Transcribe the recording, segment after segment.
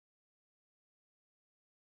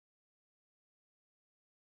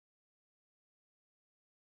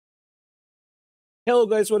Hello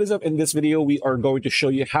guys, what is up? In this video, we are going to show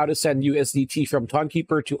you how to send USDT from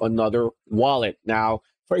Tonkeeper to another wallet. Now,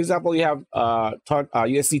 for example, you have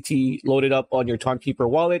USDT loaded up on your Tonkeeper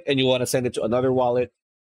wallet and you want to send it to another wallet.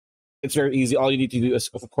 It's very easy. All you need to do is,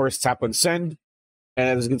 of course, tap on send.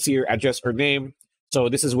 And as you can see, your address or name. So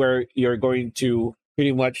this is where you're going to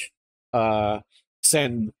pretty much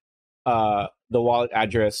send the wallet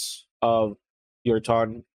address of your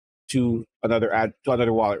Ton to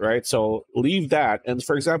another wallet, right? So leave that. And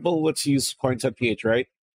for example, let's use coins.ph, right?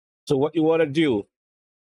 So what you want to do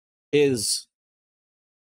is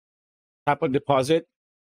tap on deposit,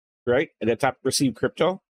 right? And then tap receive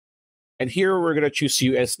crypto. And here we're going to choose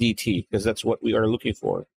USDT because that's what we are looking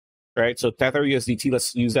for, right? So Tether USDT,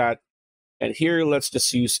 let's use that. And here, let's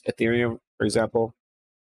just use Ethereum, for example.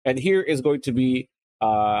 And here is going to be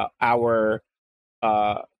our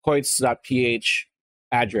coins.ph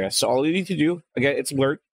address. So all you need to do, again, it's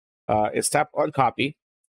blurred, is tap on copy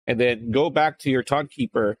and then go back to your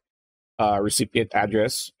Tonkeeper recipient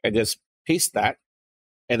address and just paste that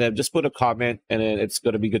and then just put a comment and then it's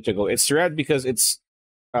going to be good to go. It's red because it's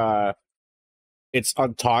on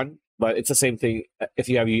Ton, but it's the same thing if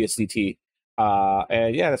you have USDT.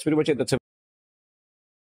 And yeah, that's pretty much it. That's